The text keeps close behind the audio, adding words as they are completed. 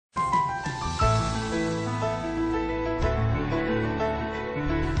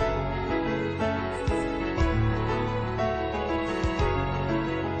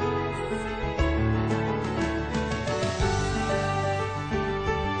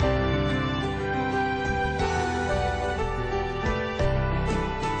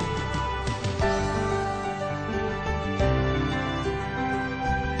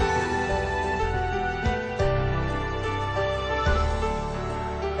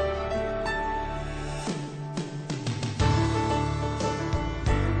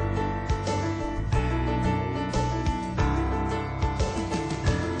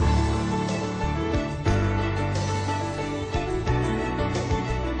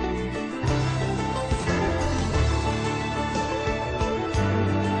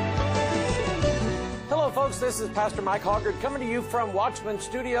This is Pastor Mike Hoggard coming to you from Watchman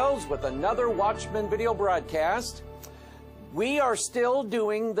Studios with another Watchman video broadcast. We are still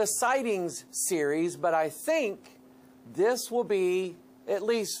doing the Sightings series, but I think this will be, at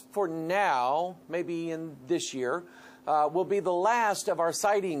least for now, maybe in this year, will be the last of our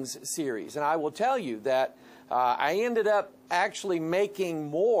Sightings series. And I will tell you that I ended up actually making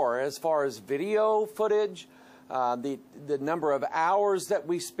more as far as video footage, the number of hours that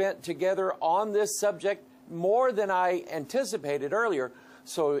we spent together on this subject, more than I anticipated earlier.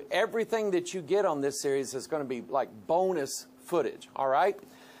 So everything that you get on this series is going to be like bonus footage, all right?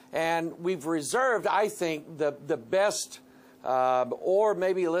 And we've reserved, I think, the best, or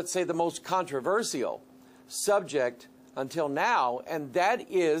maybe let's say the most controversial subject until now, and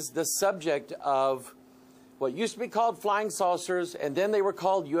that is the subject of what used to be called flying saucers, and then they were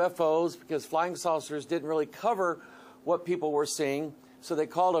called UFOs because flying saucers didn't really cover what people were seeing. So they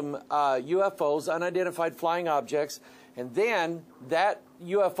called them UFOs, unidentified flying objects. And then that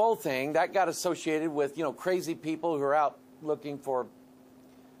UFO thing, that got associated with, you know, crazy people who are out looking for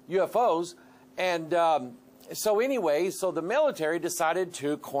UFOs. And so anyway, so the military decided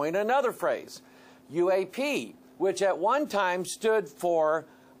to coin another phrase, UAP, which at one time stood for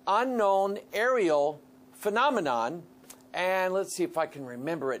Unknown Aerial Phenomenon. And let's see if I can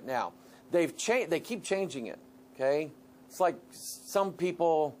remember it now. They keep changing it, okay? It's like some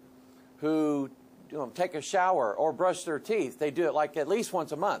people who take a shower or brush their teeth. They do it like at least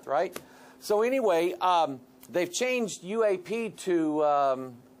once a month, right? So anyway, they've changed UAP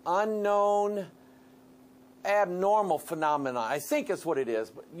to Unknown Abnormal Phenomenon. I think that's what it is.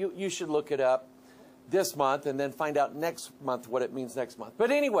 But you should look it up this month and then find out next month what it means next month.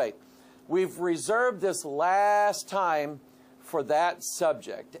 But anyway, we've reserved this last time for that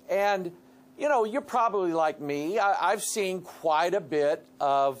subject. And you know, you're probably like me. I've seen quite a bit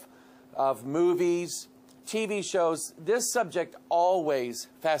of movies, TV shows. This subject always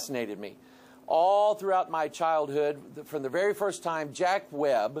fascinated me. All throughout my childhood, from the very first time, Jack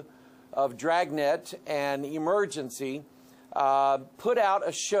Webb of Dragnet and Emergency put out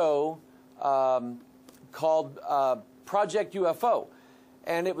a show called Project UFO.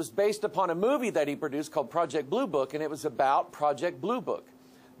 And it was based upon a movie that he produced called Project Blue Book, and it was about Project Blue Book,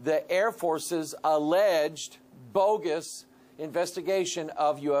 the Air Force's alleged bogus investigation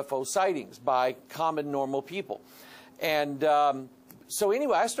of UFO sightings by common normal people. And so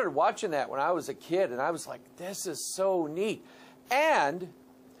anyway, I started watching that when I was a kid, and I was like, this is so neat. And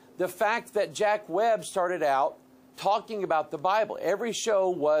the fact that Jack Webb started out talking about the Bible. Every show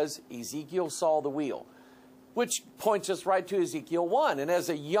was Ezekiel saw the wheel, which points us right to Ezekiel 1. And as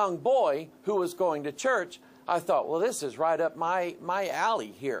a young boy who was going to church, I thought, well, this is right up my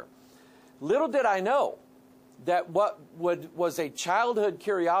alley here. Little did I know that what was a childhood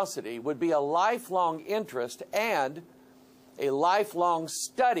curiosity would be a lifelong interest and a lifelong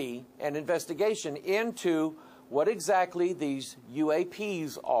study and investigation into what exactly these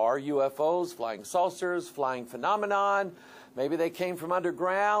UAPs are, UFOs, flying saucers, flying phenomenon. Maybe they came from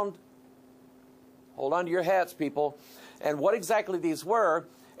underground. Hold on to your hats, people. And what exactly these were,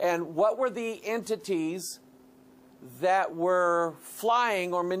 and what were the entities that were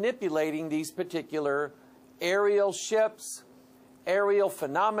flying or manipulating these particular aerial ships, aerial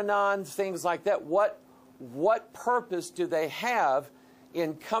phenomenon, things like that. What purpose do they have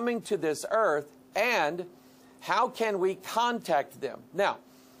in coming to this earth, and how can we contact them? Now,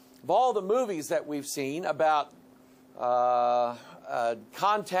 of all the movies that we've seen about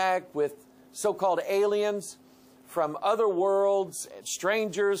contact with so-called aliens from other worlds,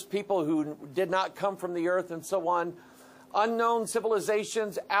 strangers, people who did not come from the earth and so on, unknown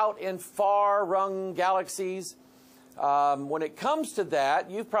civilizations out in far-flung galaxies. When it comes to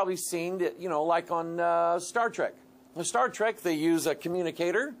that, you've probably seen it, you know, like on Star Trek. In Star Trek, they use a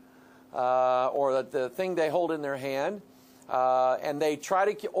communicator or the thing they hold in their hand, and they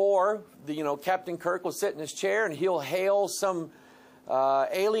try to, or, Captain Kirk will sit in his chair and he'll hail some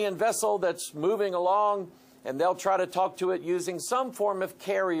alien vessel that's moving along, and they'll try to talk to it using some form of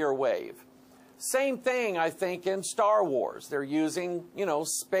carrier wave. Same thing, I think, in Star Wars. They're using,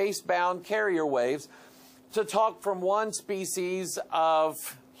 space-bound carrier waves to talk from one species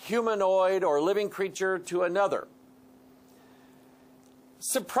of humanoid or living creature to another.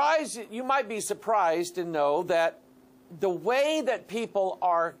 You might be surprised to know that the way that people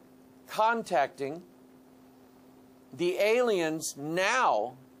are contacting the aliens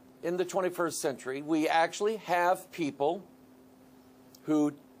now in the 21st century, we actually have people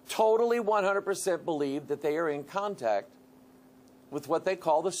who totally 100% believe that they are in contact with what they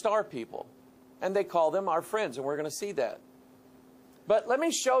call the star people. And they call them our friends, and we're going to see that. But let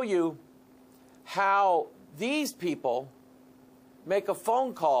me show you how these people make a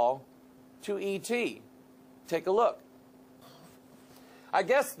phone call to E.T.? Take a look. I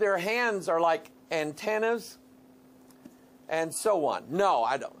guess their hands are like antennas and so on. No,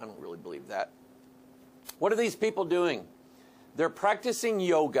 I don't really believe that. What are these people doing? They're practicing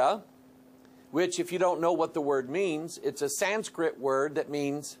yoga, which, if you don't know what the word means, it's a Sanskrit word that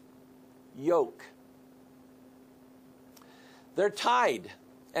means yoke. They're tied.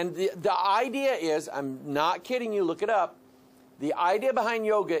 And the idea is, I'm not kidding you, look it up. The idea behind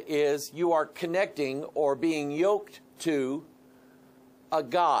yoga is you are connecting or being yoked to a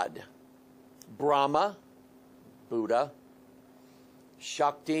god. Brahma, Buddha,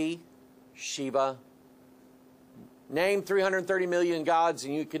 Shakti, Shiva. Name 330 million gods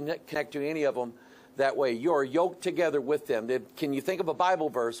and you can connect to any of them that way. You're yoked together with them. Can you think of a Bible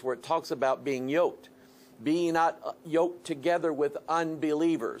verse where it talks about being yoked? Be ye not yoked together with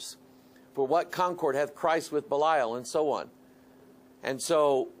unbelievers. For what concord hath Christ with Belial, and so on. And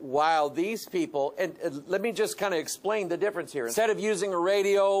so while these people, and let me just kind of explain the difference here. Instead of using a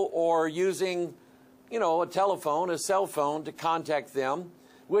radio or using, you know, a telephone, a cell phone to contact them,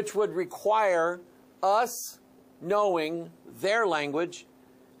 which would require us knowing their language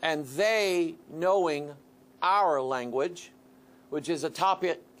and they knowing our language, which is a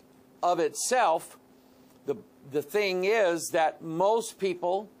topic of itself. The thing is that most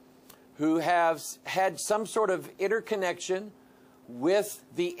people who have had some sort of interconnection with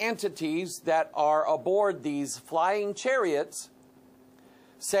the entities that are aboard these flying chariots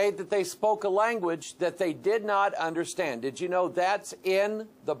say that they spoke a language that they did not understand. Did you know that's in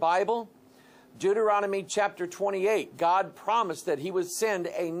the Bible? Deuteronomy chapter 28, God promised that he would send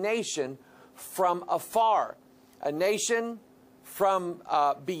a nation from afar, a nation from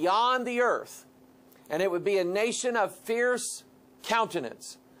beyond the earth, and it would be a nation of fierce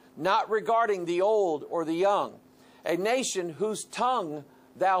countenance, not regarding the old or the young, a nation whose tongue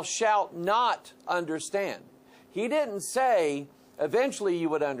thou shalt not understand. He didn't say eventually you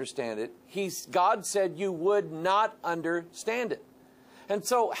would understand it. God said you would not understand it. And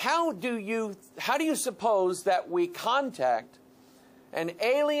so how do you suppose that we contact an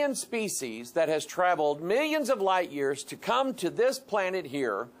alien species that has traveled millions of light years to come to this planet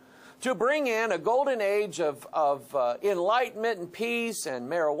here to bring in a golden age of enlightenment and peace and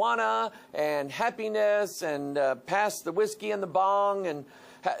marijuana and happiness and past the whiskey and the bong? And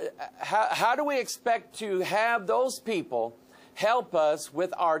how do we expect to have those people help us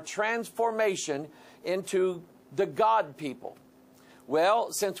with our transformation into the God people?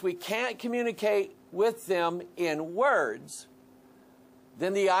 Well, since we can't communicate with them in words,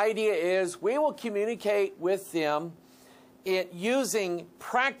 then the idea is we will communicate with them using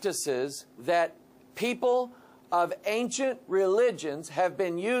practices that people of ancient religions have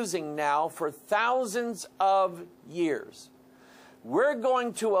been using now for thousands of years. We're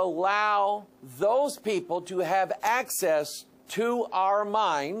going to allow those people to have access to our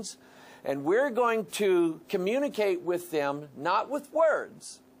minds, and we're going to communicate with them not with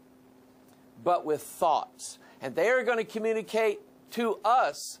words, but with thoughts. And they are going to communicate to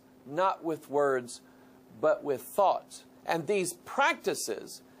us not with words, but with thoughts. And these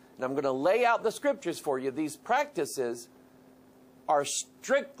practices, and I'm going to lay out the scriptures for you, these practices are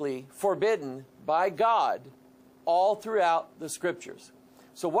strictly forbidden by God all throughout the scriptures.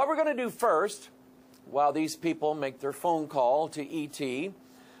 So what we're going to do first, while these people make their phone call to E.T.,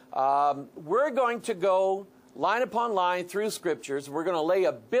 we're going to go line upon line through scriptures. We're going to lay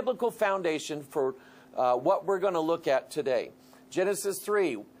a biblical foundation for what we're going to look at today. Genesis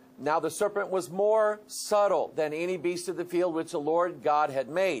 3. Now the serpent was more subtle than any beast of the field which the Lord God had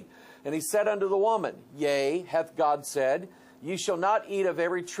made. And he said unto the woman, Yea, hath God said, Ye shall not eat of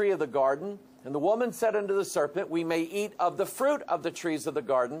every tree of the garden. And the woman said unto the serpent, We may eat of the fruit of the trees of the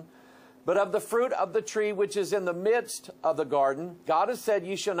garden, but of the fruit of the tree which is in the midst of the garden, God has said,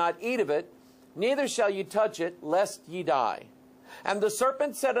 Ye shall not eat of it, neither shall ye touch it, lest ye die. And the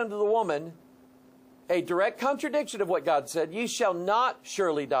serpent said unto the woman, a direct contradiction of what God said, Ye shall not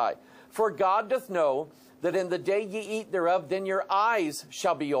surely die. For God doth know that in the day ye eat thereof, then your eyes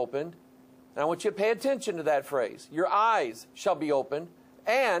shall be opened. And I want you to pay attention to that phrase. Your eyes shall be opened,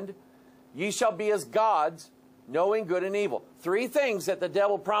 and ye shall be as gods, knowing good and evil. Three things that the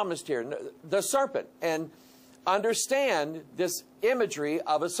devil promised here. The serpent. And understand this imagery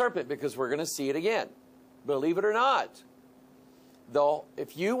of a serpent, because we're going to see it again. Believe it or not. Though,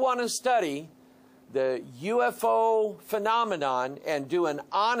 if you want to study the UFO phenomenon and do an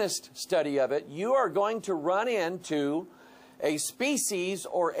honest study of it, you are going to run into a species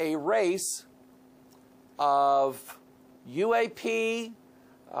or a race of UAP,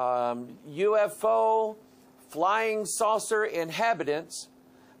 UFO, flying saucer inhabitants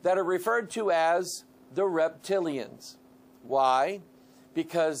that are referred to as the reptilians. Why?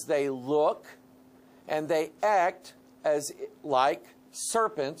 Because they look and they act as like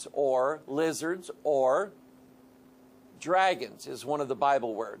serpents or lizards or dragons is one of the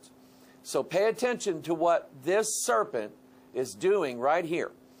Bible words. So pay attention to what this serpent is doing right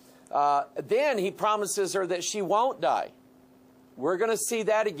here. Then he promises her that she won't die. We're going to see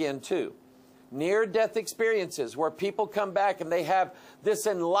that again too. Near-death experiences where people come back and they have this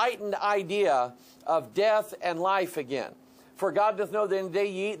enlightened idea of death and life again. For God doth know that in the day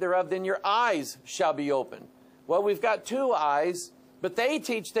ye eat thereof, then your eyes shall be opened. Well, we've got two eyes, but they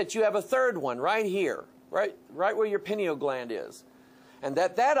teach that you have a third one right here, right where your pineal gland is. And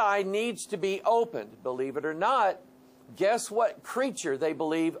that eye needs to be opened. Believe it or not, guess what creature they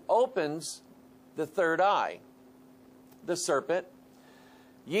believe opens the third eye? The serpent.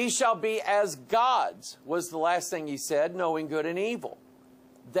 Ye shall be as gods, was the last thing he said, knowing good and evil.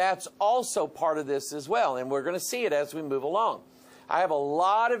 That's also part of this as well, and we're going to see it as we move along. I have a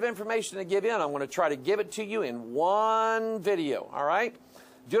lot of information to give in. I'm going to try to give it to you in one video, all right?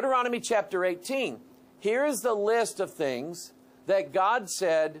 Deuteronomy chapter 18. Here's the list of things that God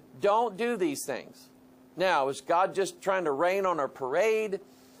said, don't do these things. Now, is God just trying to rain on our parade?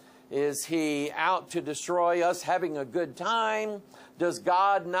 Is he out to destroy us having a good time? Does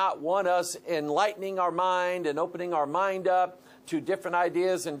God not want us enlightening our mind and opening our mind up to different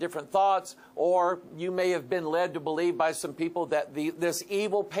ideas and different thoughts? Or you may have been led to believe by some people that this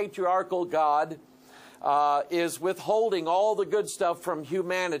evil patriarchal God is withholding all the good stuff from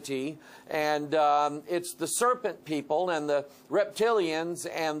humanity, and it's the serpent people and the reptilians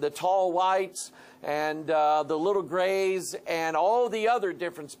and the tall whites and the little grays and all the other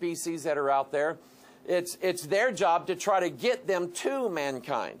different species that are out there. It's their job to try to get them to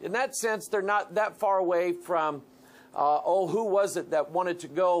mankind. In that sense, they're not that far away from, who was it that wanted to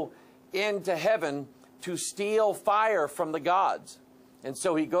go into heaven to steal fire from the gods? And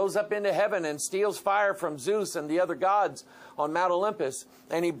so he goes up into heaven and steals fire from Zeus and the other gods on Mount Olympus.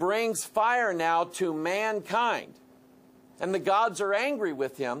 And he brings fire now to mankind. And the gods are angry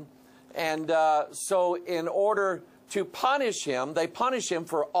with him. And so in order to punish him, they punish him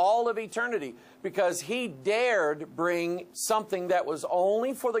for all of eternity. Because he dared bring something that was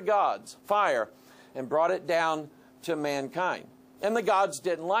only for the gods, fire, and brought it down to mankind. And the gods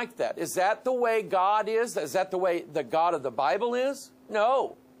didn't like that. Is that the way God is? Is that the way the God of the Bible is?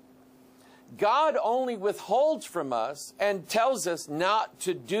 No. God only withholds from us and tells us not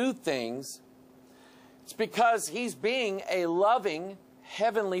to do things. It's because he's being a loving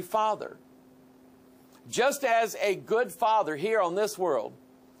heavenly Father. Just as a good father here on this world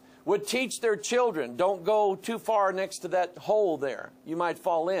would teach their children, don't go too far next to that hole there. You might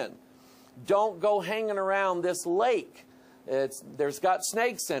fall in. Don't go hanging around this lake. There's got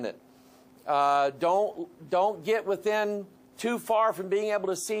snakes in it. Don't get within too far from being able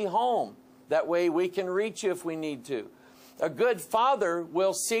to see home. That way we can reach you if we need to. A good father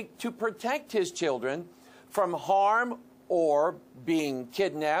will seek to protect his children from harm or being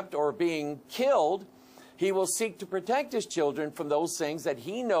kidnapped or being killed. He will seek to protect his children from those things that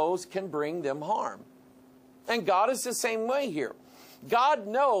he knows can bring them harm. And God is the same way here. God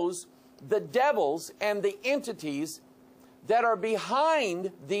knows the devils and the entities that are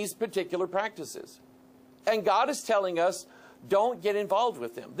behind these particular practices. And God is telling us, don't get involved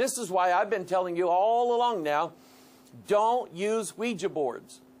with them. This is why I've been telling you all along now, don't use Ouija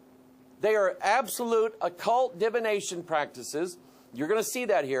boards. They are absolute occult divination practices. You're going to see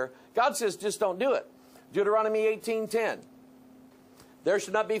that here. God says, just don't do it. Deuteronomy 18:10. There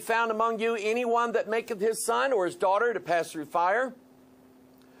should not be found among you anyone that maketh his son or his daughter to pass through fire,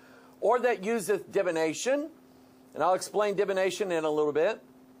 or that useth divination, and I'll explain divination in a little bit,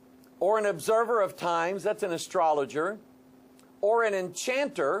 or an observer of times, that's an astrologer, or an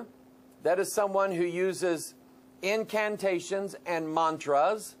enchanter, that is someone who uses incantations and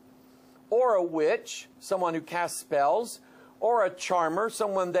mantras, or a witch, someone who casts spells, or a charmer,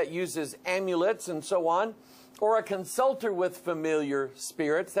 someone that uses amulets and so on, or a consulter with familiar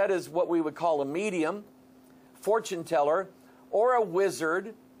spirits, that is what we would call a medium, fortune teller, or a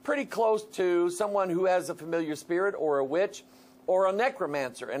wizard, pretty close to someone who has a familiar spirit, or a witch, or a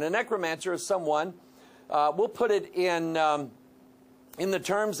necromancer. And a necromancer is someone, we'll put it in the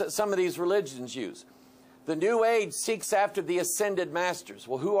terms that some of these religions use. The New Age seeks after the ascended masters.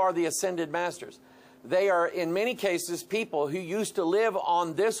 Well, who are the ascended masters? They are, in many cases, people who used to live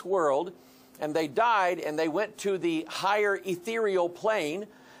on this world, and they died, and they went to the higher ethereal plane,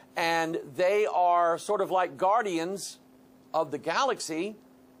 and they are sort of like guardians of the galaxy,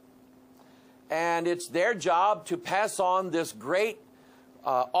 and it's their job to pass on this great,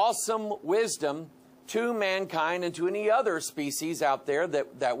 awesome wisdom to mankind and to any other species out there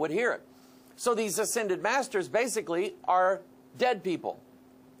that would hear it. So these ascended masters basically are dead people.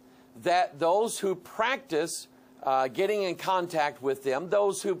 That those who practice getting in contact with them,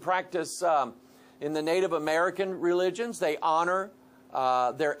 those who practice in the Native American religions, they honor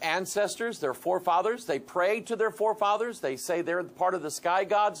their ancestors, their forefathers. They pray to their forefathers. They say they're part of the sky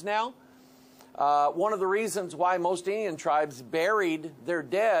gods now. One of the reasons why most Indian tribes buried their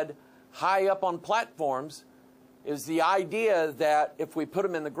dead high up on platforms is the idea that if we put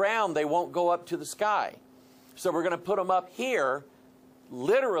them in the ground, they won't go up to the sky. So we're going to put them up here,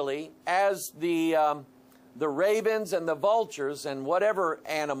 literally, as the ravens and the vultures and whatever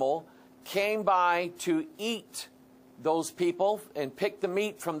animal came by to eat those people and pick the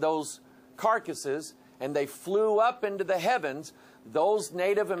meat from those carcasses, and they flew up into the heavens. Those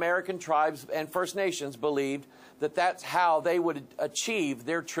Native American tribes and First Nations believed that that's how they would achieve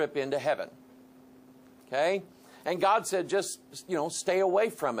their trip into heaven. Okay? And God said, just, stay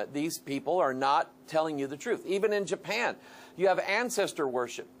away from it. These people are not telling you the truth. Even in Japan, you have ancestor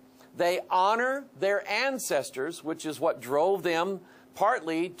worship. They honor their ancestors, which is what drove them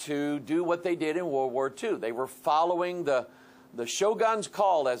partly to do what they did in World War II. They were following the shogun's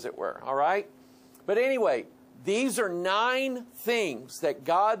call, as it were. All right? But anyway, these are 9 things that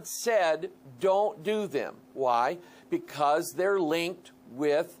God said don't do them. Why? Because they're linked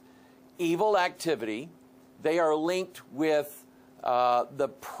with evil activity. They are linked with the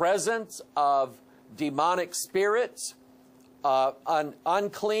presence of demonic spirits,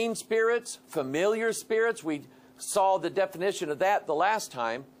 unclean spirits, familiar spirits. We saw the definition of that the last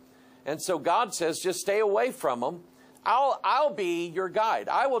time. And so God says, just stay away from them. I'll be your guide.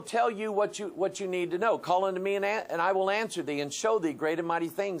 I will tell you what you need to know. Call unto me, and I will answer thee, and show thee great and mighty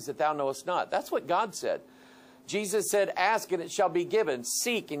things that thou knowest not. That's what God said. Jesus said, ask and it shall be given.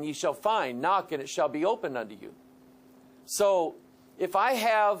 Seek and ye shall find. Knock and it shall be opened unto you. So if I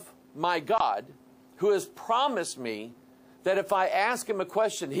have my God, who has promised me that if I ask him a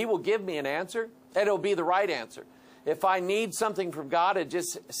question, he will give me an answer, and it'll be the right answer. If I need something from God, I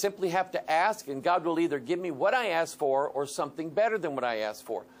just simply have to ask, and God will either give me what I asked for or something better than what I asked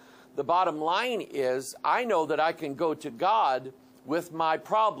for. The bottom line is, I know that I can go to God with my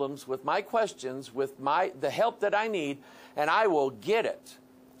problems, with my questions, with the help that I need, and I will get it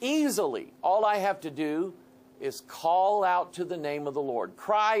easily. All I have to do is call out to the name of the Lord.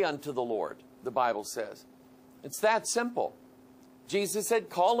 Cry unto the Lord, the Bible says. It's that simple. Jesus said,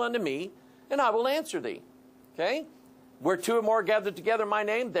 call unto me, and I will answer thee. Okay? Where 2 or more gathered together in my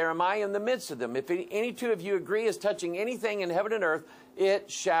name, there am I in the midst of them. If any 2 of you agree as touching anything in heaven and earth, it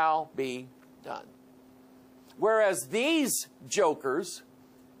shall be done. Whereas these jokers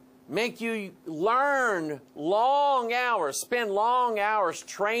make you learn long hours, spend long hours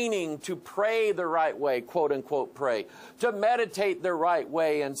training to pray the right way, quote unquote pray, to meditate the right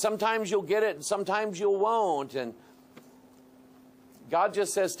way, and sometimes you'll get it and sometimes you won't, and God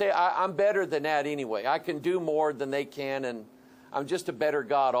just says, I'm better than that anyway. I can do more than they can, and I'm just a better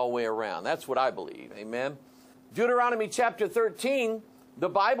God all the way around. That's what I believe. Amen. Deuteronomy chapter 13, the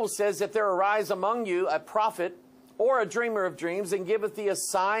Bible says, if there arise among you a prophet or a dreamer of dreams, and giveth thee a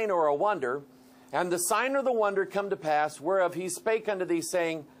sign or a wonder, and the sign or the wonder come to pass, whereof he spake unto thee,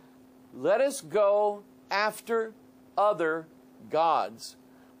 saying, let us go after other gods,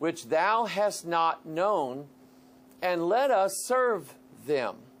 which thou hast not known, and let us serve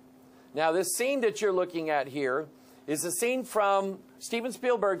them. Now, this scene that you're looking at here is a scene from Steven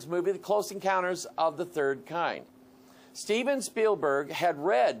Spielberg's movie, The Close Encounters of the Third Kind. Steven Spielberg had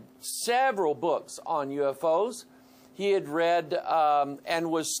read several books on UFOs. He had read and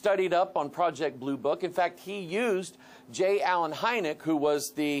was studied up on Project Blue Book. In fact, he used J. Allen Hynek, who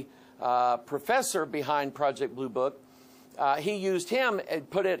was the professor behind Project Blue Book. He used him and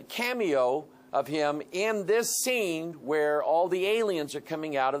put a cameo of him in this scene where all the aliens are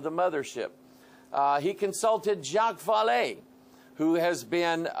coming out of the mothership. He consulted Jacques Vallée, who has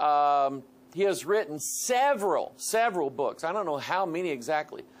been, he has written several books, I don't know how many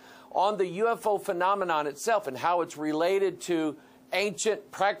exactly, on the UFO phenomenon itself and how it's related to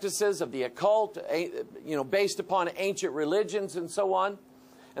ancient practices of the occult, based upon ancient religions and so on.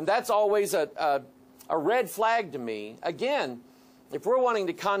 And that's always a red flag to me. Again, if we're wanting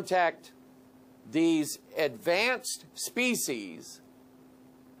to contact these advanced species,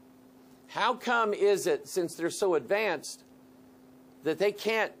 how come is it, since they're so advanced, that they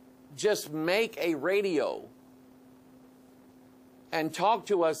can't just make a radio and talk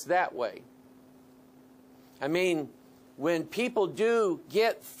to us that way? I mean, when people do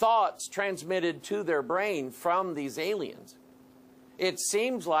get thoughts transmitted to their brain from these aliens, it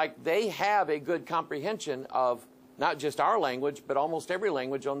seems like they have a good comprehension of not just our language, but almost every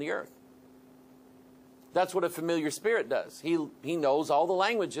language on the earth. That's what a familiar spirit does. He knows all the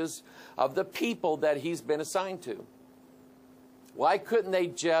languages of the people that he's been assigned to. Why couldn't they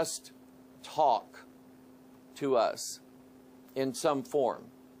just talk to us in some form?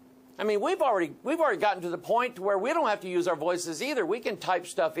 I mean, we've already gotten to the point where we don't have to use our voices either. We can type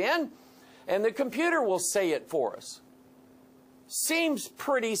stuff in, and the computer will say it for us. Seems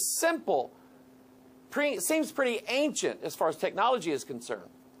pretty simple. Seems pretty ancient as far as technology is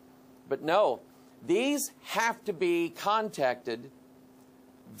concerned. But no, these have to be contacted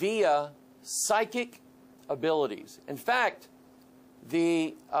via psychic abilities. In fact,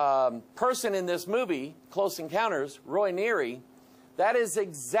 the person in this movie, Close Encounters, Roy Neary, that is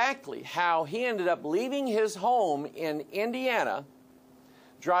exactly how he ended up leaving his home in Indiana,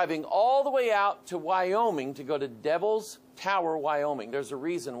 driving all the way out to Wyoming to go to Devil's Tower, Wyoming. There's a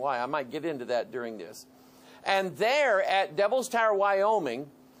reason why. I might get into that during this. And there at Devil's Tower,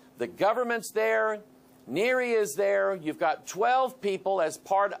 Wyoming, the government's there, Neary is there. You've got 12 people as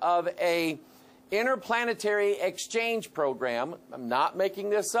part of a interplanetary exchange program. I'm not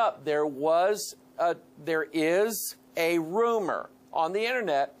making this up. There is a rumor on the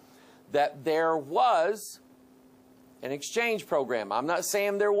internet that there was an exchange program. I'm not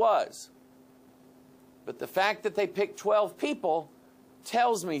saying there was. But the fact that they picked 12 people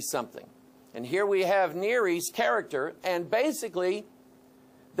tells me something. And here we have Neary's character, and basically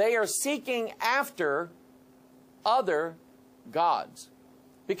they are seeking after other gods.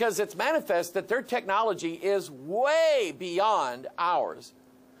 Because it's manifest that their technology is way beyond ours.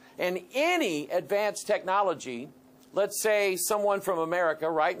 And any advanced technology, let's say someone from America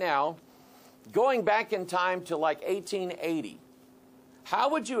right now, going back in time to like 1880, how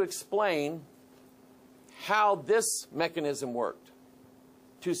would you explain how this mechanism worked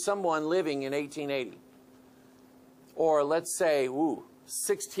to someone living in 1880? Or let's say,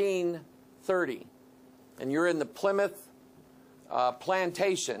 1630, and you're in the Plymouth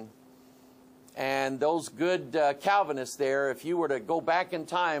plantation, and those good Calvinists there, if you were to go back in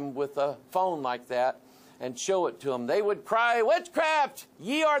time with a phone like that and show it to them, they would cry, "Witchcraft!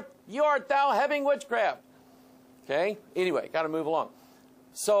 Ye art thou having witchcraft." Okay? Anyway, got to move along.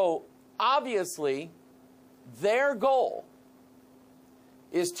 So, obviously, their goal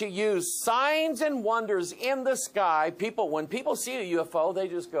is to use signs and wonders in the sky. When people see a UFO, they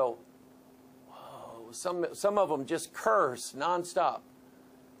just go, whoa. Some of them just curse nonstop.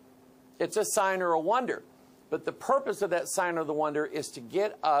 It's a sign or a wonder. But the purpose of that sign or the wonder is to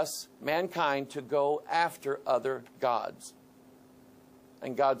get us, mankind, to go after other gods.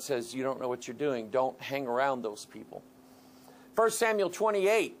 And God says, you don't know what you're doing. Don't hang around those people. 1 Samuel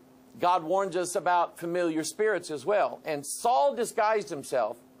 28, God warns us about familiar spirits as well. And Saul disguised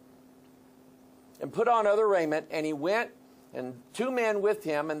himself and put on other raiment, and he went, and 2 men with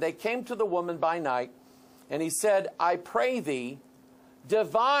him, and they came to the woman by night. And he said, I pray thee,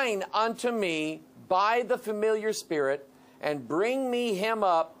 divine unto me by the familiar spirit, and bring me him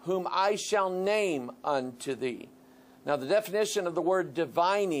up whom I shall name unto thee. Now, the definition of the word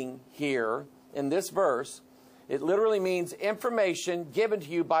divining here in this verse, it literally means information given to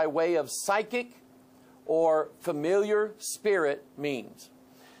you by way of psychic or familiar spirit means.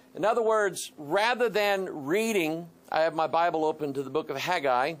 In other words, rather than reading, I have my Bible open to the book of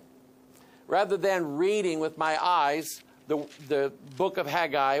Haggai, rather than reading with my eyes the book of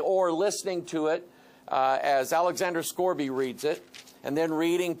Haggai or listening to it as Alexander Scorby reads it, and then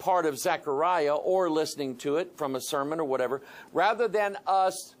reading part of Zechariah or listening to it from a sermon or whatever, rather than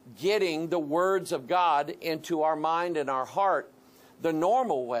us getting the words of God into our mind and our heart the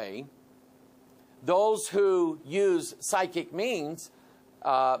normal way, those who use psychic means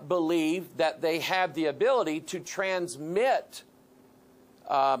believe that they have the ability to transmit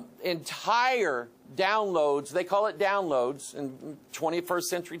entire downloads, they call it downloads in 21st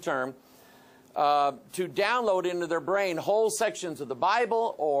century term, to download into their brain whole sections of the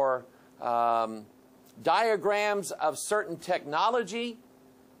Bible or diagrams of certain technology.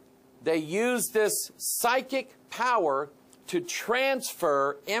 They use this psychic power to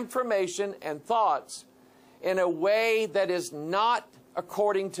transfer information and thoughts in a way that is not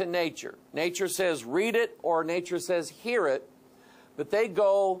according to nature. Nature says read it or nature says hear it, but they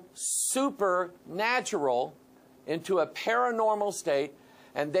go supernatural into a paranormal state,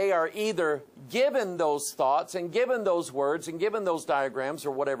 and they are either given those thoughts and given those words and given those diagrams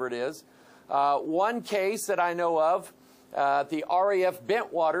or whatever it is. One case that I know of, the RAF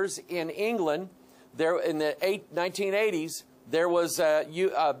Bentwaters in England, there in the 1980s, there was a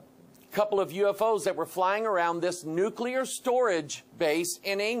couple of UFOs that were flying around this nuclear storage base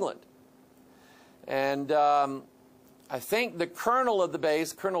in England. And I think the colonel of the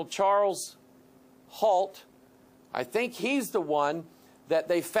base, Colonel Charles Halt, I think he's the one that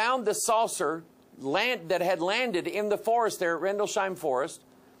they found the saucer that had landed in the forest there at Rendlesham Forest.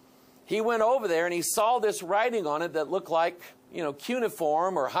 He went over there and he saw this writing on it that looked like, you know,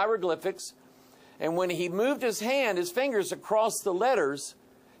 cuneiform or hieroglyphics. And when he moved his hand, his fingers across the letters,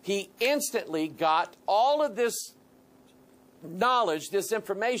 he instantly got all of this knowledge, this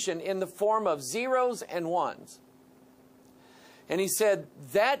information in the form of zeros and ones. And he said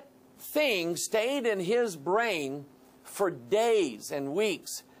that thing stayed in his brain for days and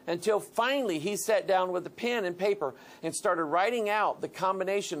weeks until finally he sat down with a pen and paper and started writing out the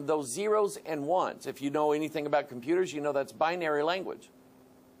combination of those zeros and ones. If you know anything about computers, you know that's binary language.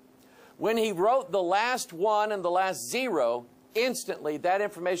 When he wrote the last one and the last zero, instantly that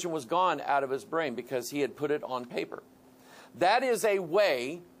information was gone out of his brain because he had put it on paper. That is a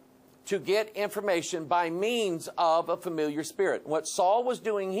way to get information by means of a familiar spirit. What Saul was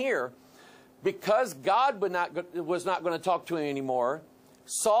doing here, because God was not going to talk to him anymore,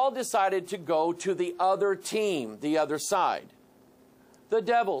 Saul decided to go to the other team, the other side. The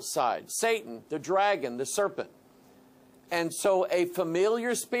devil's side, Satan, the dragon, the serpent. And so a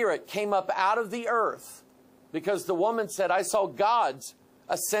familiar spirit came up out of the earth because the woman said, I saw gods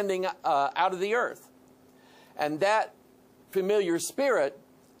ascending out of the earth. And that familiar spirit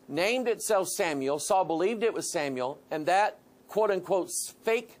named itself Samuel. Saul believed it was Samuel, and that quote-unquote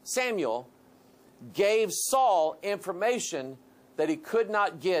fake Samuel gave Saul information that he could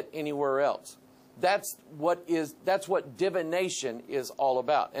not get anywhere else. That's what divination is all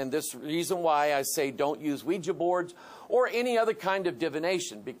about. And this reason why I say don't use Ouija boards or any other kind of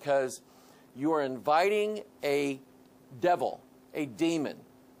divination, because you are inviting a devil, a demon,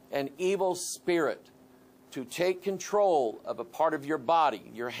 an evil spirit to take control of a part of your body,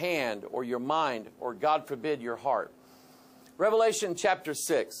 your hand, or your mind, or God forbid, your heart. Revelation chapter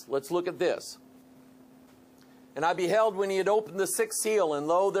 6. Let's look at this. And I beheld when he had opened the sixth seal, and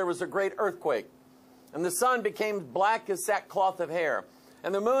lo, there was a great earthquake. And the sun became black as sackcloth of hair,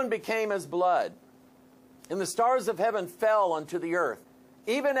 and the moon became as blood. And the stars of heaven fell unto the earth,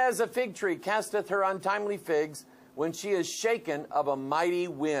 even as a fig tree casteth her untimely figs when she is shaken of a mighty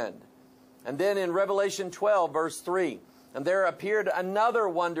wind. And then in Revelation 12, verse 3, and there appeared another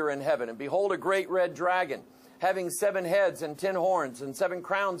wonder in heaven, and behold, a great red dragon, having 7 heads and 10 horns, and 7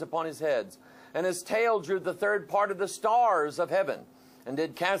 crowns upon his heads. And his tail drew the third part of the stars of heaven, and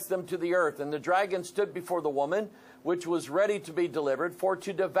did cast them to the earth. And the dragon stood before the woman, which was ready to be delivered, for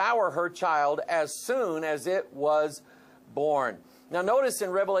to devour her child as soon as it was born. Now notice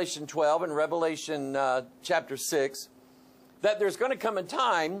in Revelation 12 and Revelation chapter 6, that there's going to come a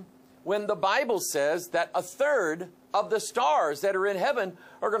time when the Bible says that a third of the stars that are in heaven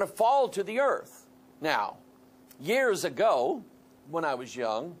are going to fall to the earth. Now, years ago, when I was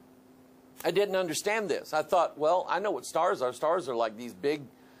young, I didn't understand this. I thought, well, I know what stars are. Stars are like these big,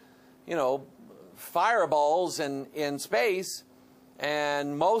 you know, fireballs in space,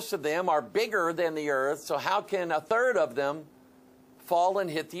 and most of them are bigger than the earth, so how can a third of them fall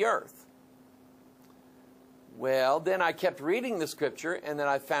and hit the earth? Well, then I kept reading the scripture, and then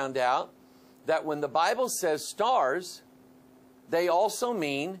I found out that when the Bible says stars, they also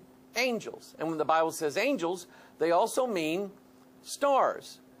mean angels. And when the Bible says angels, they also mean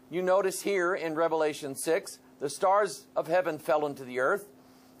stars. You notice here in Revelation 6, the stars of heaven fell into the earth.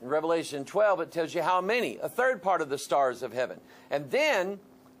 In Revelation 12, it tells you how many, a third part of the stars of heaven. And then,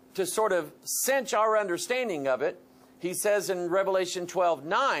 to sort of cinch our understanding of it, he says in Revelation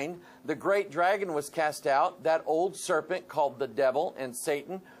 12:9, the great dragon was cast out, that old serpent called the devil and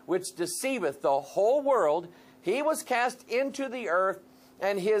Satan, which deceiveth the whole world. He was cast into the earth,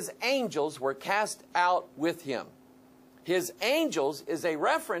 and his angels were cast out with him. His angels is a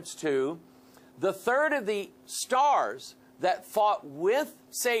reference to the third of the stars that fought with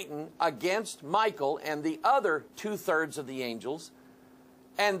Satan against Michael and the other 2/3 of the angels.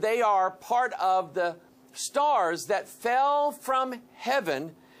 And they are part of the stars that fell from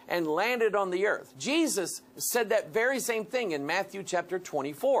heaven and landed on the earth. Jesus said that very same thing in Matthew chapter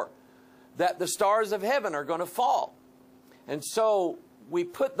 24, that the stars of heaven are going to fall. And so we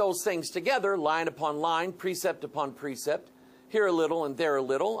put those things together, line upon line, precept upon precept, here a little and there a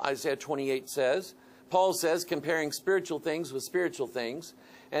little, Isaiah 28 says. Paul says, comparing spiritual things with spiritual things.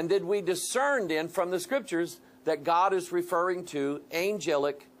 And did we discern then from the scriptures that God is referring to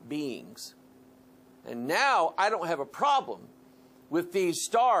angelic beings? And now I don't have a problem with these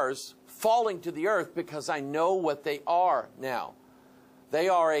stars falling to the earth because I know what they are now. They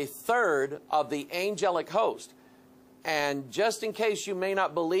are a third of the angelic host. And just in case you may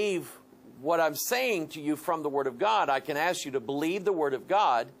not believe what I'm saying to you from the Word of God, I can ask you to believe the Word of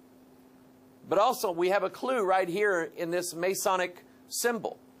God. But also, we have a clue right here in this Masonic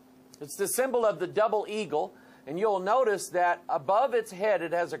symbol. It's the symbol of the double eagle. And you'll notice that above its head,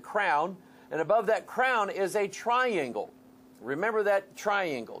 it has a crown. And above that crown is a triangle. Remember that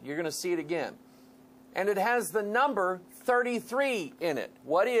triangle. You're going to see it again. And it has the number 33 in it.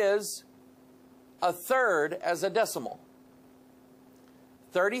 What is a third as a decimal?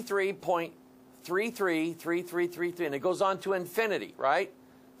 33.333333. And it goes on to infinity, right?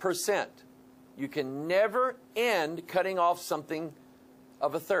 Percent. You can never end cutting off something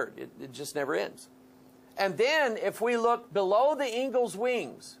of a third. It just never ends. And then if we look below the eagle's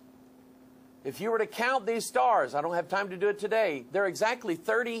wings, if you were to count these stars, I don't have time to do it today, there are exactly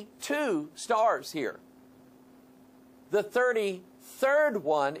 32 stars here. The 33rd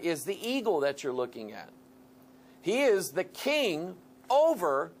one is the eagle that you're looking at. He is the king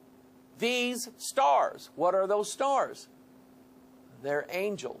over these stars. What are those stars? They're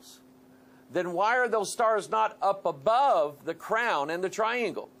angels. Then why are those stars not up above the crown and the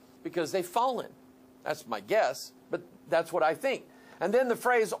triangle? Because they've fallen. That's my guess, but that's what I think. And then the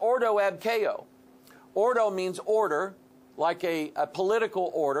phrase ordo ab chaos. Ordo means order, like a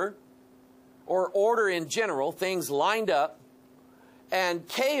political order, or order in general, things lined up. And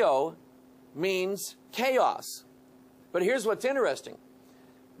chaos means chaos. But here's what's interesting.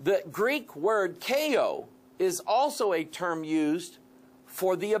 The Greek word chaos is also a term used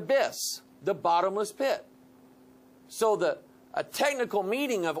for the abyss, the bottomless pit. So a technical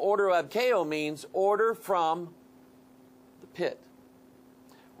meaning of ordo ab chaos means order from the pit.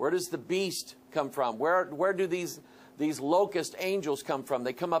 Where does the beast come from? Where do these locust angels come from?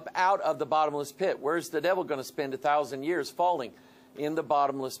 They come up out of the bottomless pit. Where's the devil going to spend 1,000 years? Falling in the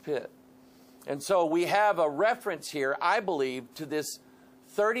bottomless pit. And so we have a reference here, I believe, to this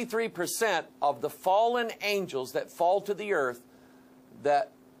 33% of the fallen angels that fall to the earth,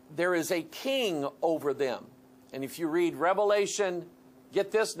 that there is a king over them. And if you read Revelation,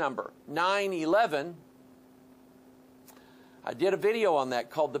 get this number, 9:11. I did a video on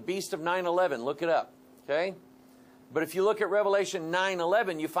that called The Beast of 9/11. Look it up, okay? But if you look at Revelation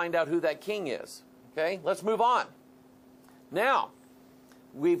 9:11, you find out who that king is, okay? Let's move on. Now,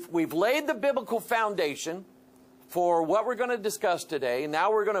 we've laid the biblical foundation for what we're going to discuss today.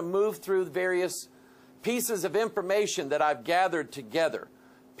 Now we're going to move through the various pieces of information that I've gathered together.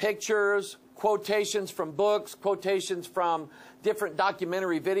 Pictures, quotations from books, quotations from different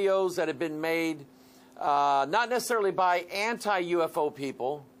documentary videos that have been made, not necessarily by anti-UFO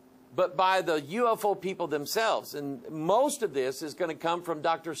people, but by the UFO people themselves. And most of this is going to come from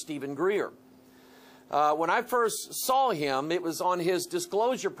Dr. Stephen Greer. When I first saw him, it was on his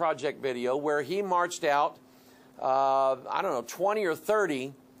Disclosure Project video where he marched out, I don't know, 20 or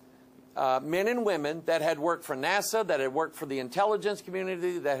 30 men and women that had worked for NASA, that had worked for the intelligence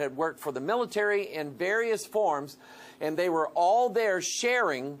community, that had worked for the military in various forms, and they were all there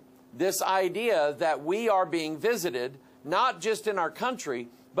sharing this idea that we are being visited, not just in our country,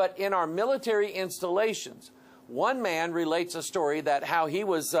 but in our military installations. One man relates a story that how he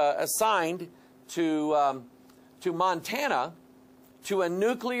was assigned to Montana to a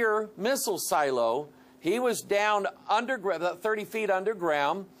nuclear missile silo. He was down underground, about 30 feet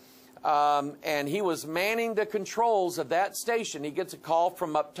underground, and he was manning the controls of that station. He gets a call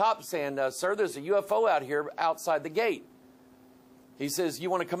from up top saying, sir, there's a UFO out here outside the gate. He says, you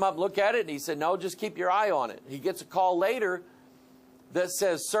want to come up and look at it? And he said, no, just keep your eye on it. He gets a call later that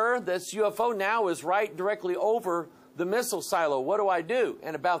says, sir, this UFO now is right directly over the missile silo. What do I do?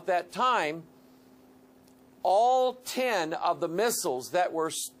 And about that time, all 10 of the missiles that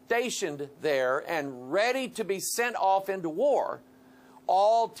were stationed there and ready to be sent off into war,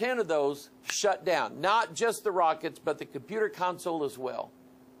 all 10 of those shut down. Not just the rockets, but the computer console as well.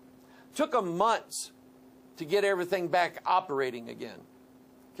 Took them months to get everything back operating again.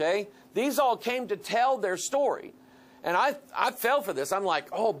 Okay? These all came to tell their story. And I fell for this. I'm like,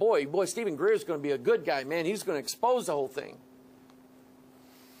 oh boy, Stephen Greer is going to be a good guy, man. He's going to expose the whole thing.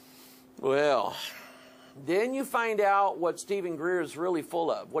 Well, then you find out what Stephen Greer is really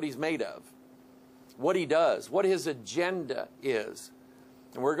full of, what he's made of, what he does, what his agenda is.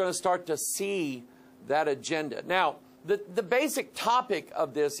 And we're going to start to see that agenda. Now, the basic topic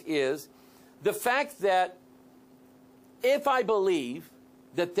of this is the fact that if I believe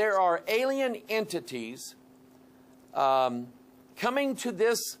that there are alien entities coming to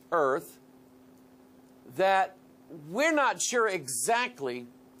this earth that we're not sure exactly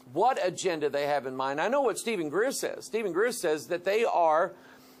what agenda they have in mind. I know what Stephen Greer says. Stephen Greer says that they are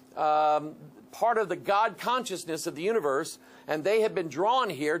part of the God consciousness of the universe, and they have been drawn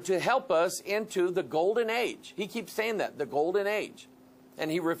here to help us into the golden age. He keeps saying that, the golden age.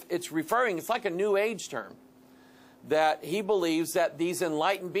 And it's referring, it's like a new age term, that he believes that these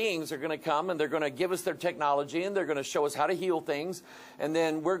enlightened beings are going to come and they're going to give us their technology and they're going to show us how to heal things. And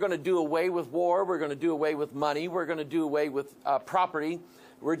then we're going to do away with war. We're going to do away with money. We're going to do away with property.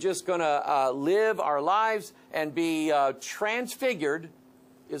 We're just going to live our lives and be transfigured,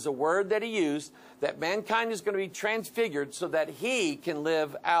 is a word that he used, that mankind is going to be transfigured so that he can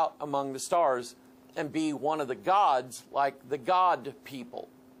live out among the stars and be one of the gods, like the God people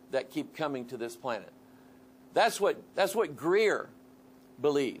that keep coming to this planet. That's what Greer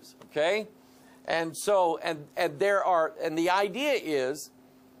believes, okay? And so, and the idea is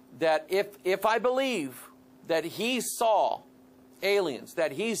that if I believe that he saw aliens,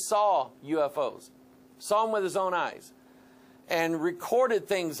 that he saw UFOs, saw them with his own eyes, and recorded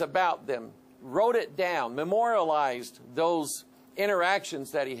things about them, wrote it down, memorialized those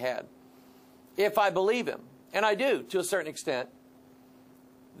interactions that he had, if I believe him, and I do to a certain extent,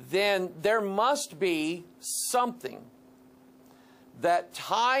 then there must be something that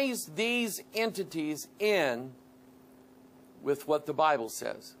ties these entities in with what the Bible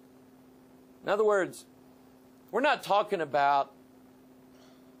says. In other words, we're not talking about,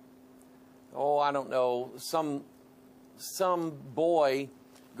 oh, I don't know, some boy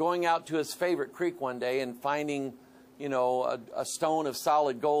going out to his favorite creek one day and finding, you know, a stone of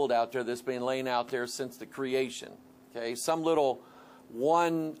solid gold out there that's been laying out there since the creation. Okay, some little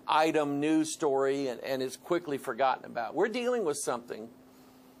one-item news story and is quickly forgotten about. We're dealing with something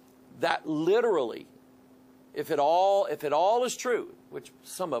that literally, if it all is true, which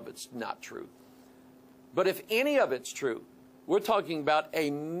some of it's not true, but if any of it's true, we're talking about a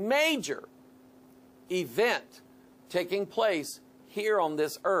major event taking place here on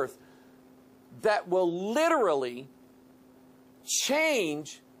this earth that will literally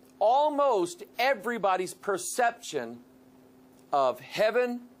change almost everybody's perception of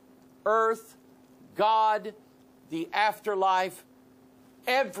heaven, earth, God, the afterlife.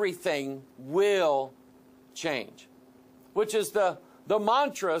 Everything will change, which is the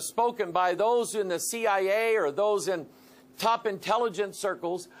mantra spoken by those in the CIA or those in top intelligence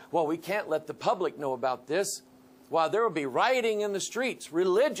circles. Well, we can't let the public know about this. Well, there will be rioting in the streets.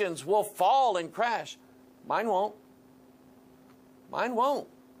 Religions will fall and crash. Mine won't. Mine won't.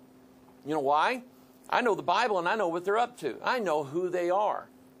 You know why? I know the Bible and I know what they're up to. I know who they are.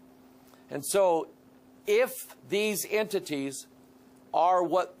 And so if these entities are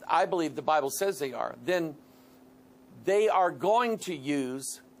what I believe the Bible says they are, then they are going to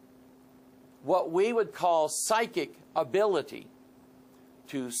use what we would call psychic ability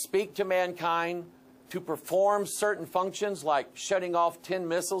to speak to mankind, to perform certain functions like shutting off 10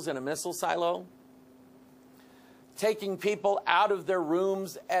 missiles in a missile silo, taking people out of their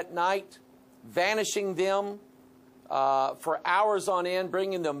rooms at night, vanishing them for hours on end,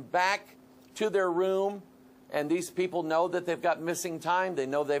 bringing them back to their room, and these people know that they've got missing time. They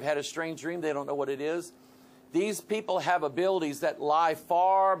know they've had a strange dream. They don't know what it is. These people have abilities that lie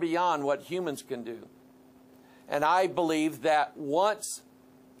far beyond what humans can do. And I believe that once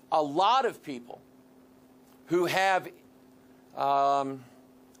a lot of people who have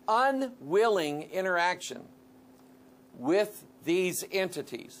unwilling interaction with these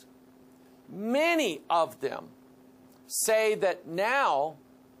entities, many of them say that now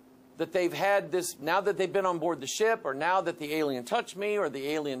that they've had this, now that they've been on board the ship, or now that the alien touched me, or the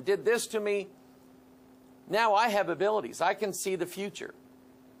alien did this to me, now I have abilities. I can see the future.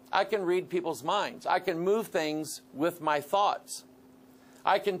 I can read people's minds. I can move things with my thoughts.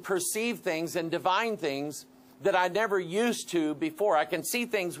 I can perceive things and divine things that I never used to before. I can see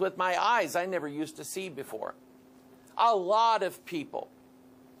things with my eyes I never used to see before. A lot of people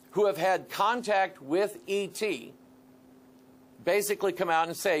who have had contact with ET basically come out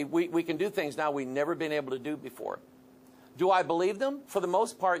and say, we can do things now we've never been able to do before. Do I believe them? For the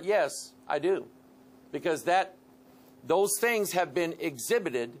most part, yes, I do. Because those things have been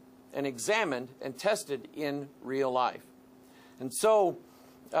exhibited and examined and tested in real life. And so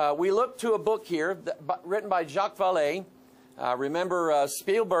we look to a book here written by Jacques Vallée. Remember,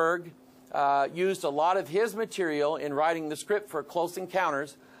 Spielberg used a lot of his material in writing the script for Close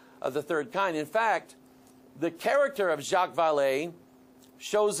Encounters of the Third Kind. In fact, the character of Jacques Vallée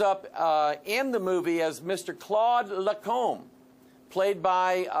shows up in the movie as Mr. Claude Lacombe, played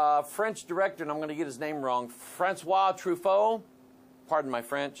by a French director, and I'm going to get his name wrong, Francois Truffaut, pardon my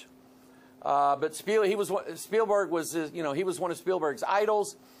French. But Spielberg was, he was one of Spielberg's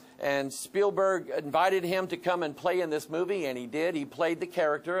idols, and Spielberg invited him to come and play in this movie, and he did. He played the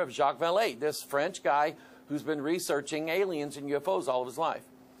character of Jacques Vallée, this French guy who's been researching aliens and UFOs all of his life.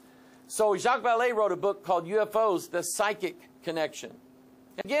 So Jacques Vallée wrote a book called UFOs, The Psychic Connection.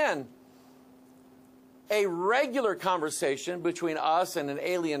 Again, a regular conversation between us and an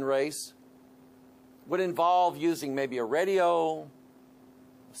alien race would involve using maybe a radio,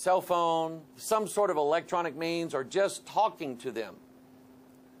 a cell phone, some sort of electronic means, or just talking to them.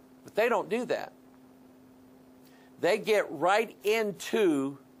 But they don't do that. They get right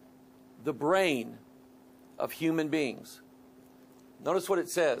into the brain of human beings. Notice what it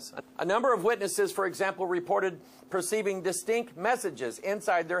says. A number of witnesses, for example, reported perceiving distinct messages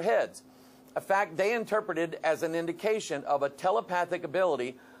inside their heads, a fact they interpreted as an indication of a telepathic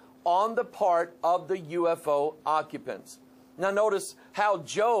ability on the part of the UFO occupants. Now notice how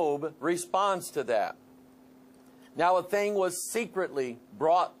Job responds to that. Now a thing was secretly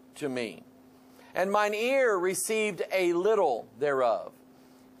brought to me, and mine ear received a little thereof,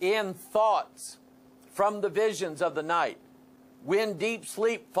 in thoughts from the visions of the night. When deep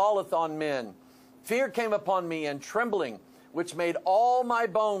sleep falleth on men, fear came upon me, and trembling, which made all my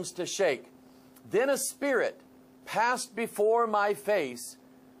bones to shake. Then a spirit passed before my face,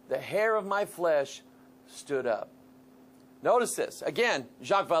 the hair of my flesh stood up. Notice this. Again,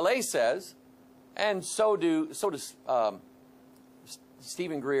 Jacques Vallée says, and so does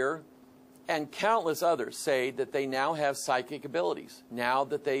Stephen Greer and countless others say that they now have psychic abilities, now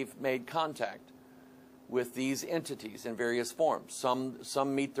that they've made contact with these entities in various forms.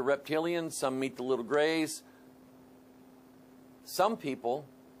 Some meet the reptilians, some meet the little grays. Some people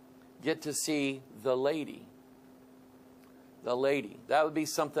get to see the lady. The lady. That would be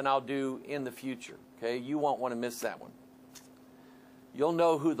something I'll do in the future. Okay, you won't want to miss that one. You'll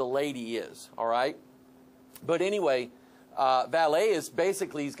know who the lady is, all right? But anyway, Vallée is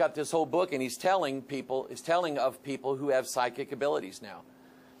basically, he's got this whole book, and he's telling of people who have psychic abilities now.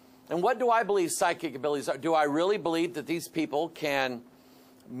 And what do I believe psychic abilities are? Do I really believe that these people can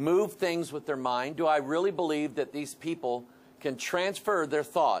move things with their mind? Do I really believe that these people can transfer their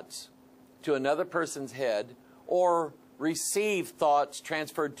thoughts to another person's head, or receive thoughts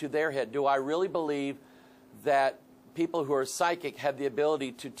transferred to their head? Do I really believe that people who are psychic have the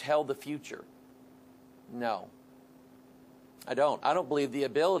ability to tell the future? No, I don't. I don't believe the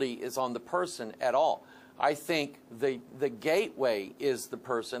ability is on the person at all. I think the gateway is the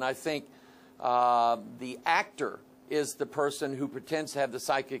person. I think the actor is the person who pretends to have the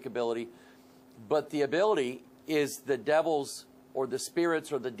psychic ability, but the ability is the devils or the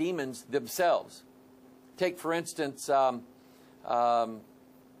spirits or the demons themselves. Take, for instance,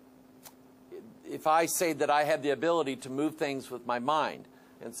 if I say that I have the ability to move things with my mind,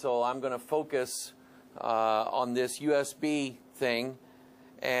 and so I'm going to focus on this USB thing,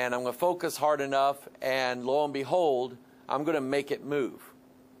 and I'm going to focus hard enough, and lo and behold, I'm going to make it move.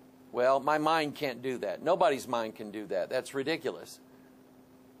 Well, my mind can't do that. Nobody's mind can do that. That's ridiculous.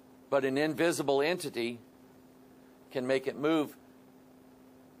 But an invisible entity can make it move.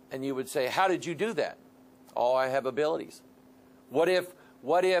 And you would say, how did you do that? Oh, I have abilities. What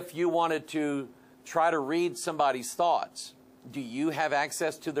if you wanted to try to read somebody's thoughts? Do you have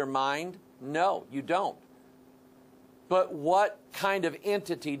access to their mind? No, you don't. But what kind of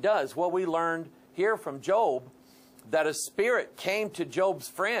entity does? Well, we learned here from Job that a spirit came to Job's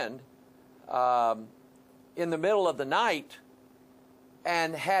friend in the middle of the night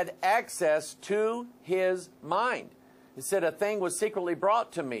and had access to his mind. He said, a thing was secretly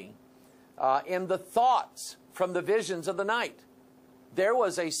brought to me in the thoughts from the visions of the night. There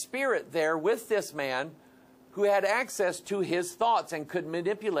was a spirit there with this man who had access to his thoughts and could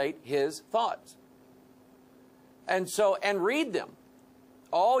manipulate his thoughts. And so, and read them.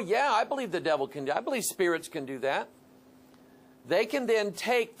 Oh yeah, I believe the devil can do, I believe spirits can do that. They can then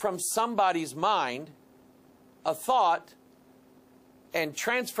take from somebody's mind a thought and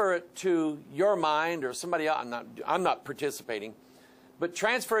transfer it to your mind or somebody else. I'm not participating, but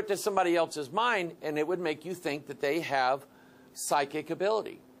transfer it to somebody else's mind, and it would make you think that they have psychic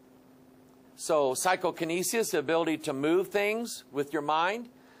ability. So psychokinesis, the ability to move things with your mind,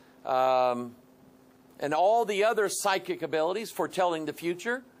 and all the other psychic abilities, foretelling the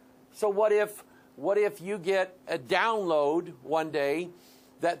future. So what if you get a download one day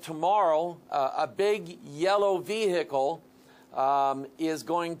that tomorrow a big yellow vehicle is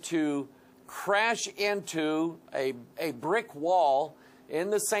going to crash into a brick wall in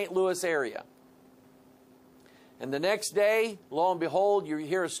the St. Louis area. And the next day, lo and behold, you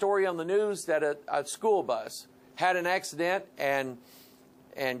hear a story on the news that a school bus had an accident and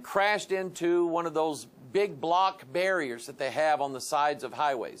and crashed into one of those big block barriers that they have on the sides of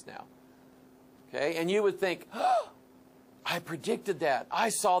highways now. Okay, and you would think, oh, I predicted that. I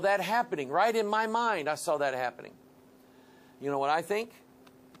saw that happening right in my mind. I saw that happening. You know what I think?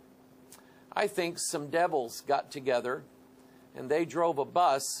 I think some devils got together and they drove a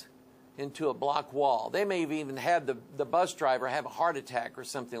bus into a block wall. They may have even had the bus driver have a heart attack or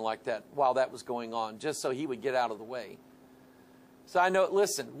something like that while that was going on, just so he would get out of the way. So I know,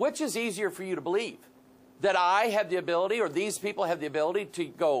 listen, which is easier for you to believe? That I have the ability, or these people have the ability to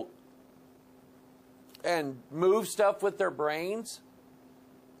go and move stuff with their brains?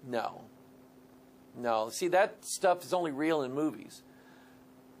 No. No. See, that stuff is only real in movies.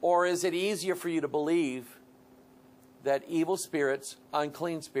 Or is it easier for you to believe that evil spirits,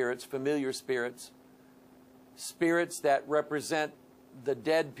 unclean spirits, familiar spirits, spirits that represent the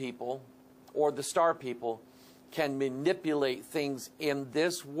dead people or the star people, can manipulate things in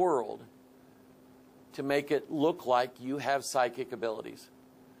this world to make it look like you have psychic abilities?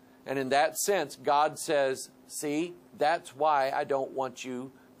 And in that sense, God says, see, that's why I don't want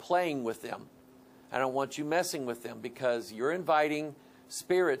you playing with them. I don't want you messing with them, because you're inviting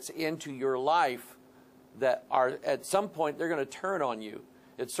spirits into your life that are, at some point, they're going to turn on you.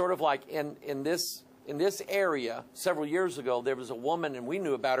 It's sort of like in this area, several years ago, there was a woman, and we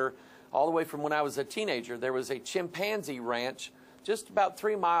knew about her all the way from when I was a teenager. There was a chimpanzee ranch just about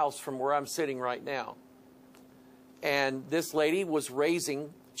 3 miles from where I'm sitting right now. And this lady was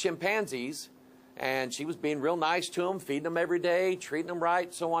raising chimpanzees, and she was being real nice to them, feeding them every day, treating them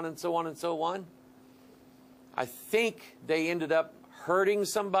right, so on and so on and so on. I think they ended up hurting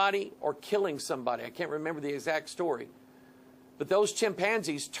somebody or killing somebody. I can't remember the exact story. But those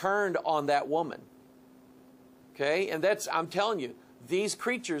chimpanzees turned on that woman. Okay? And that's, I'm telling you, these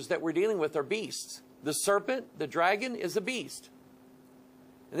creatures that we're dealing with are beasts. The serpent, the dragon, is a beast.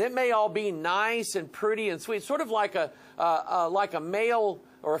 And it may all be nice and pretty and sweet, sort of like a male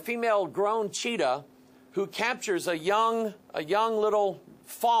or a female grown cheetah who captures a young little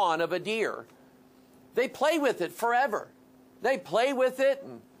fawn of a deer. They play with it forever. They play with it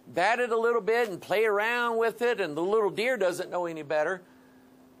and bat it a little bit and play around with it, and the little deer doesn't know any better.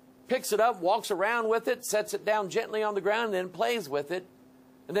 Picks it up, walks around with it, sets it down gently on the ground, and then plays with it.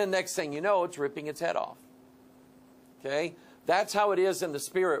 And then next thing you know, it's ripping its head off. Okay? That's how it is in the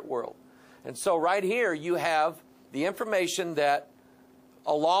spirit world. And so right here you have the information that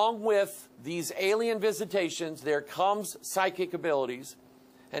along with these alien visitations, there comes psychic abilities.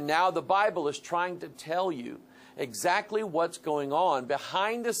 And now the Bible is trying to tell you exactly what's going on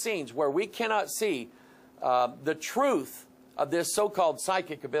behind the scenes, where we cannot see the truth of this so-called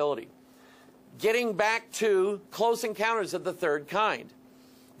psychic ability. Getting back to Close Encounters of the Third Kind.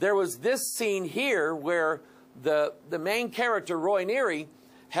 There was this scene here where the main character, Roy Neary,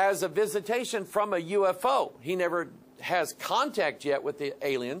 has a visitation from a UFO. He never has contact yet with the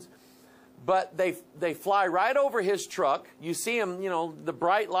aliens, but they fly right over his truck. You see him, you know, the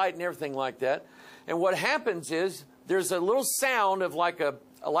bright light and everything like that. And what happens is there's a little sound of like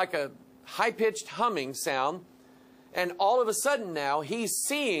a high-pitched humming sound, and all of a sudden now he's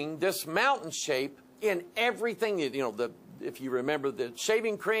seeing this mountain shape in everything. You know, if you remember the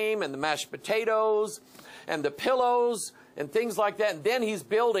shaving cream and the mashed potatoes and the pillows and things like that. And then he's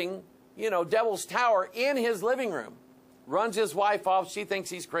building, you know, Devil's Tower in his living room. Runs his wife off. She thinks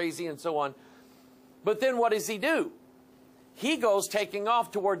he's crazy and so on. But then what does he do? He goes taking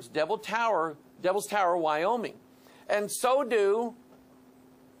off towards Devil's Tower, Wyoming. And so do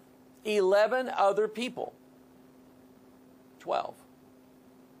 11 other people. 12.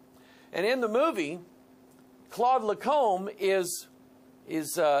 And in the movie, Claude Lacombe is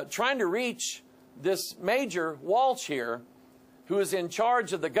trying to reach this Major Walsh here, who is in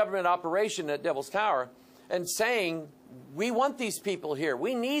charge of the government operation at Devil's Tower, and saying, we want these people here.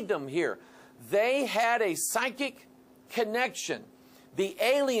 We need them here. They had a psychic connection. The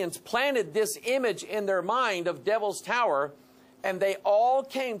aliens planted this image in their mind of Devil's Tower, and they all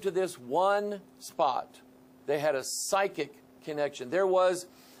came to this one spot. They had a psychic connection. There was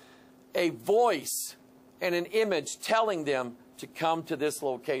a voice and an image telling them to come to this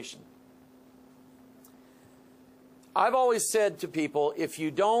location. I've always said to people, if you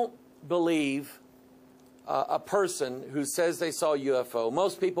don't believe a person who says they saw a UFO,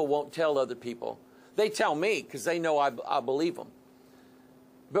 most people won't tell other people. They tell me because they know I believe them.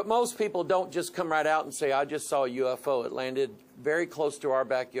 But most people don't just come right out and say, I just saw a UFO. It landed very close to our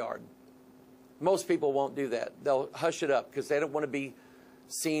backyard. Most people won't do that. They'll hush it up because they don't want to be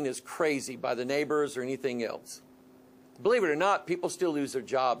seen as crazy by the neighbors or anything else. Believe it or not, people still lose their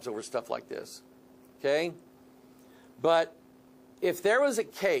jobs over stuff like this. Okay? But if there was a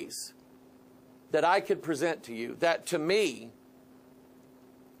case that I could present to you that to me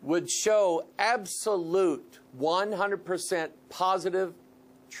would show absolute 100% positive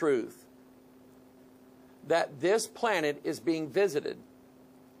truth that this planet is being visited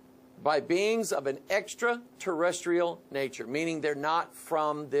by beings of an extraterrestrial nature, meaning they're not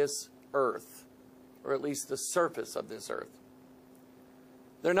from this earth, or at least the surface of this earth.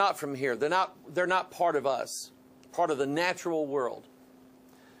 They're not from here. They're not part of us, part of the natural world.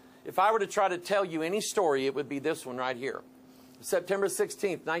 If I were to try to tell you any story, it would be this one right here. September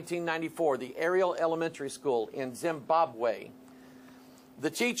 16th, 1994, the Ariel Elementary School in Zimbabwe.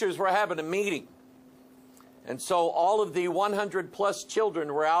 The teachers were having a meeting. And so all of the 100-plus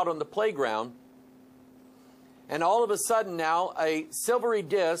children were out on the playground. And all of a sudden now, a silvery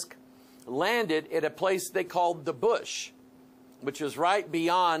disc landed at a place they called the bush, which was right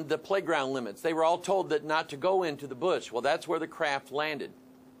beyond the playground limits. They were all told that not to go into the bush. Well, that's where the craft landed.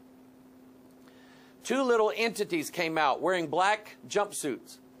 Two little entities came out wearing black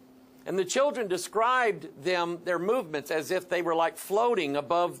jumpsuits. And the children described their movements as if they were like floating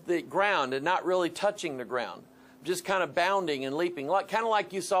above the ground and not really touching the ground. Just kind of bounding and leaping. Kind of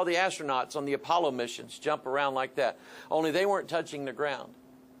like you saw the astronauts on the Apollo missions jump around like that. Only they weren't touching the ground.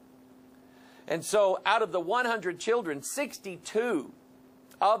 And so out of the 100 children, 62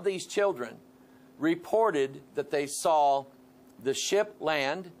 of these children reported that they saw the ship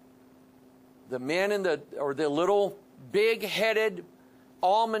land. The men in the little big-headed,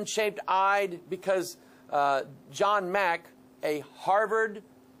 almond-shaped eyed, because John Mack, the Harvard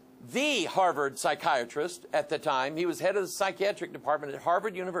psychiatrist at the time, he was head of the psychiatric department at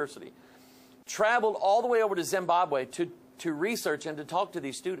Harvard University, traveled all the way over to Zimbabwe to research and to talk to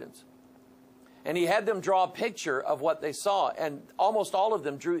these students. And he had them draw a picture of what they saw, and almost all of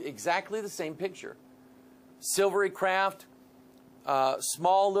them drew exactly the same picture. Silvery craft,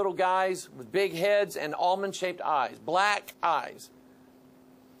 small little guys with big heads and almond-shaped eyes, black eyes.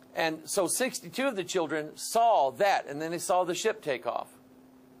 And so 62 of the children saw that, and then they saw the ship take off.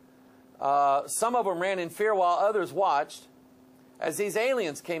 Some of them ran in fear while others watched as these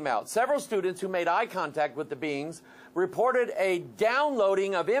aliens came out. Several students who made eye contact with the beings reported a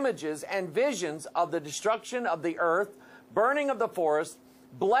downloading of images and visions of the destruction of the earth, burning of the forest,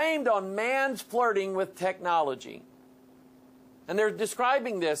 blamed on man's flirting with technology. And they're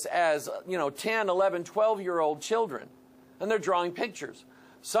describing this as, 10, 11, 12-year-old children. And they're drawing pictures.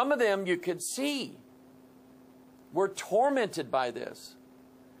 Some of them you could see were tormented by this.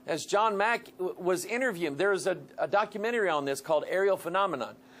 As John Mack was interviewing, there's a documentary on this called Ariel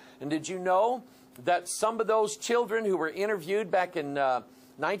Phenomenon. And did you know that some of those children who were interviewed back in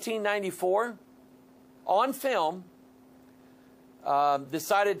 1994 on film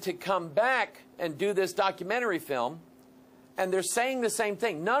decided to come back and do this documentary film? And they're saying the same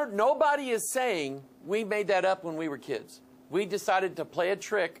thing. Nobody is saying we made that up when we were kids. We decided to play a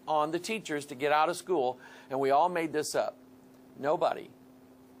trick on the teachers to get out of school, and we all made this up. Nobody.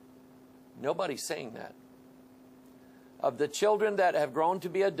 Nobody's saying that. Of the children that have grown to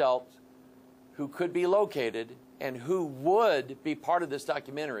be adults who could be located and who would be part of this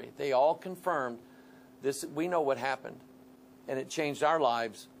documentary, they all confirmed this. We know what happened, and it changed our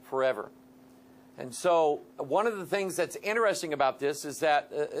lives forever. And so one of the things that's interesting about this is that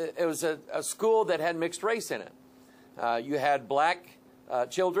it was a school that had mixed race in it. You had black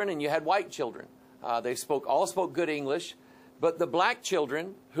children and you had white children. They all spoke good English, but the black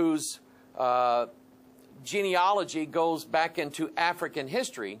children whose genealogy goes back into African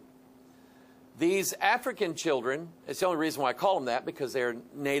history, these African children, it's the only reason why I call them that, because they're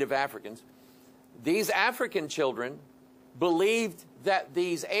native Africans. These African children believed that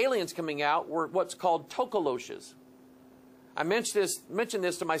these aliens coming out were what's called tokoloshes. I mentioned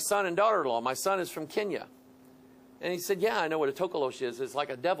this to my son and daughter-in-law. My son is from Kenya. And he said, yeah, I know what a tokoloshe is. It's like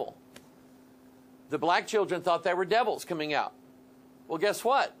a devil. The black children thought they were devils coming out. Well, guess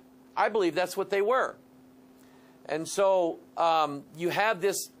what? I believe that's what they were. And so you have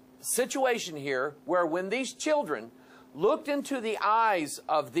this situation here where when these children looked into the eyes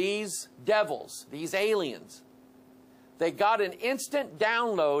of these devils, these aliens, they got an instant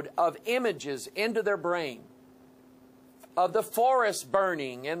download of images into their brain of the forest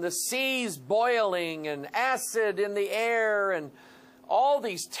burning and the seas boiling and acid in the air and all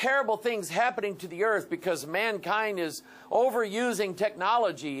these terrible things happening to the earth because mankind is overusing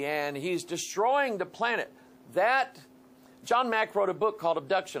technology and he's destroying the planet. John Mack wrote a book called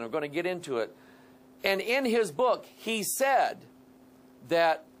Abduction. I'm going to get into it. And in his book, he said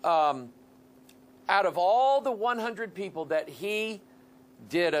that out of all the 100 people that he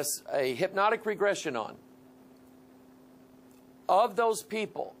did a hypnotic regression on, of those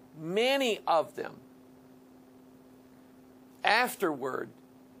people, many of them, afterward,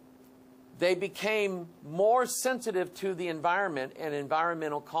 they became more sensitive to the environment and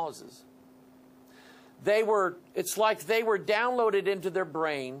environmental causes. It's like they were downloaded into their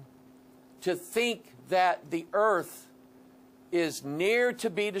brain to think that the earth is near to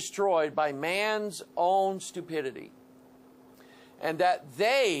be destroyed by man's own stupidity. And that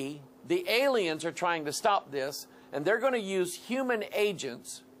the aliens are trying to stop this, and they're going to use human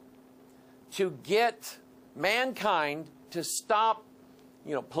agents to get mankind to stop,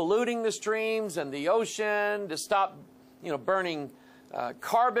 polluting the streams and the ocean, to stop, burning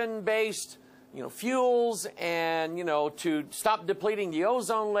carbon-based, fuels, and, to stop depleting the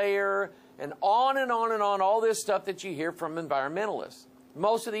ozone layer, and on and on and on, all this stuff that you hear from environmentalists.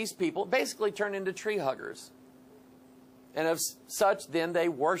 Most of these people basically turn into tree huggers. And as such, then they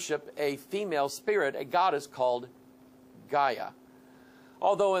worship a female spirit, a goddess called Gaia.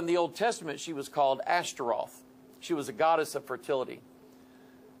 Although in the Old Testament, she was called Ashtaroth. She was a goddess of fertility.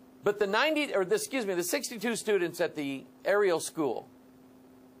 But the 62 students at the Ariel school,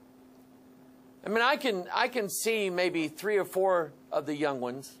 I mean, I can see maybe 3 or 4 of the young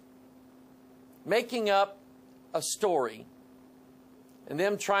ones making up a story and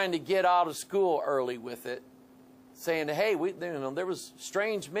them trying to get out of school early with it, saying, hey, there was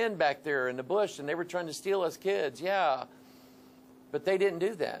strange men back there in the bush and they were trying to steal us kids. Yeah, but they didn't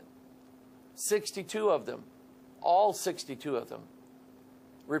do that. 62 of them, all 62 of them,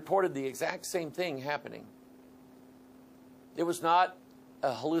 reported the exact same thing happening. It was not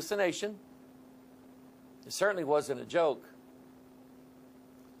a hallucination. It certainly wasn't a joke.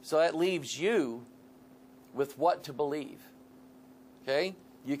 So that leaves you with what to believe. Okay?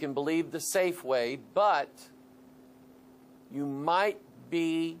 You can believe the safe way, but you might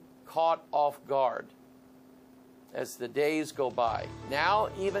be caught off guard as the days go by. Now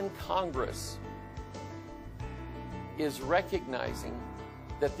even Congress is recognizing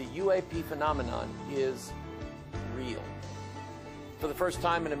that the UAP phenomenon is real. For the first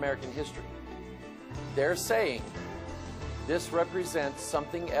time in American history, they're saying this represents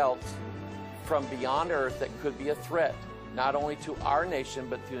something else from beyond Earth that could be a threat, not only to our nation,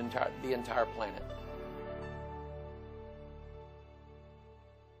 but to the entire planet.